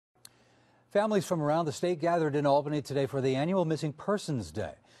Families from around the state gathered in Albany today for the annual Missing Persons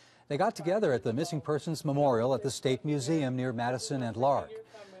Day. They got together at the Missing Persons Memorial at the State Museum near Madison and Lark.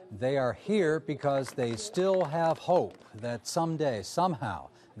 They are here because they still have hope that someday, somehow,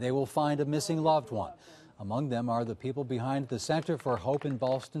 they will find a missing loved one. Among them are the people behind the Center for Hope in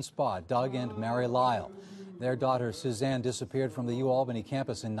Ballston Spa, Doug and Mary Lyall. Their daughter, Suzanne, disappeared from the UAlbany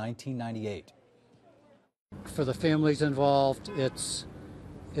campus in 1998. For the families involved,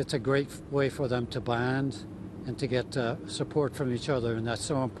 it's a great way for them to bond and to get support from each other, and that's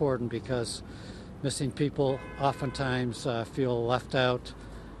so important because missing people oftentimes feel left out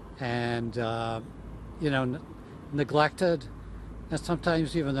and neglected, and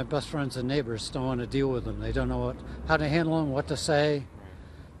sometimes even their best friends and neighbors don't want to deal with them. They don't know how to handle them, what to say.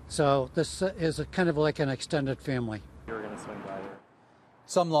 So this is kind of like an extended family. You were going to swing by there.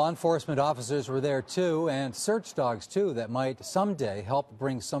 Some law enforcement officers were there too, and search dogs too, that might someday help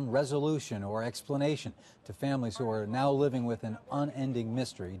bring some resolution or explanation to families who are now living with an unending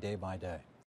mystery day by day.